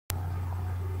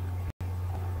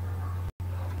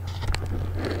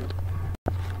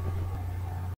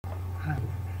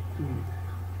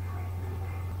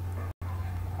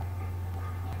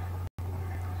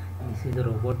This is a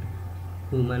robot,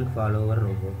 human follower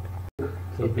robot.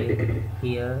 Simply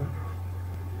here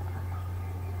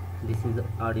this is the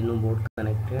Arduino board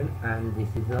connected, and this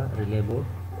is a relay board,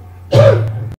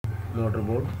 motor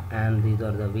board, and these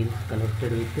are the wheels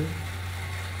connected with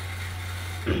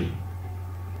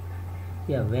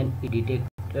yeah. When it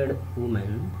detected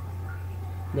woman,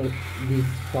 then this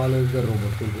follows the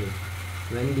robot. Simply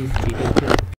when this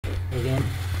detected again,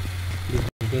 this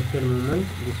detected movement,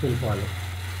 this will follow,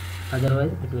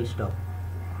 otherwise it will stop.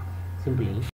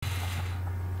 Simply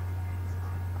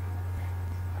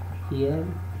here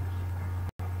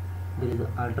there is an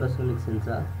ultrasonic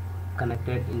sensor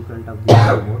connected in front of this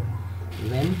robot.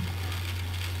 When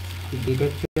it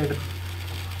detected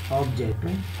object,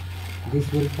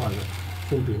 this will follow.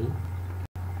 Simply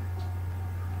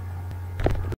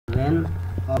when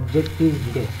object is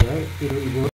detected, it will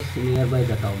go nearby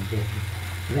that object.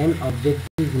 When object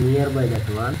is nearby that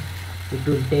one, it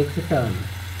will take a turn.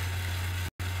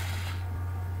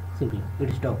 Simply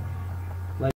it stop.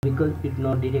 Why? Because it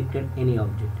not detected any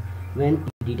object. When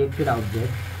it detected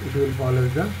object, it will follow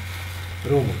the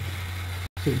robot.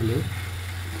 Simply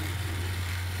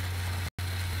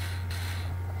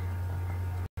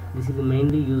this is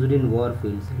mainly used in war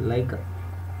fields, like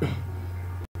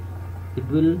it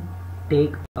will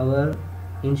take our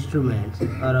instruments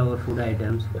or our food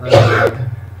items or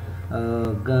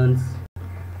our, guns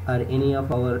or any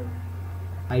of our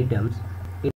items.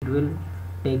 It will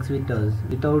takes with us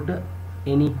without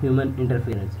any human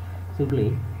interference.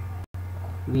 Simply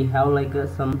we have like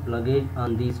some luggage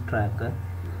on this track.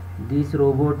 This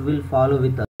robot will follow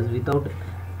with us without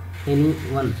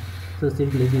anyone. So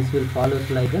simply this will follow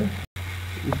like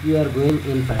if we are going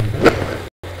in front,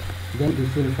 then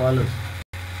this will follow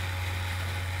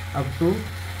up to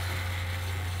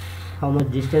how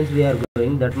much distance we are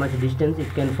going, that much distance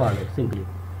it can follow. Simply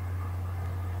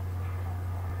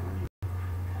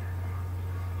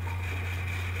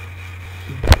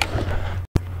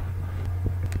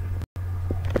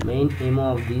main aim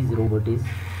of this robot is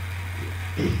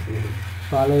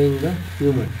following the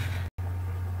human.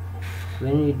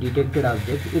 When it detected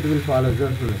object, it will follow the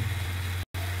human.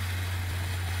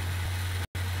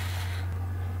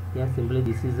 Yeah, simply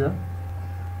this is a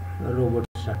robot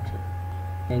structure.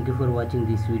 Thank you for watching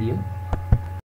this video.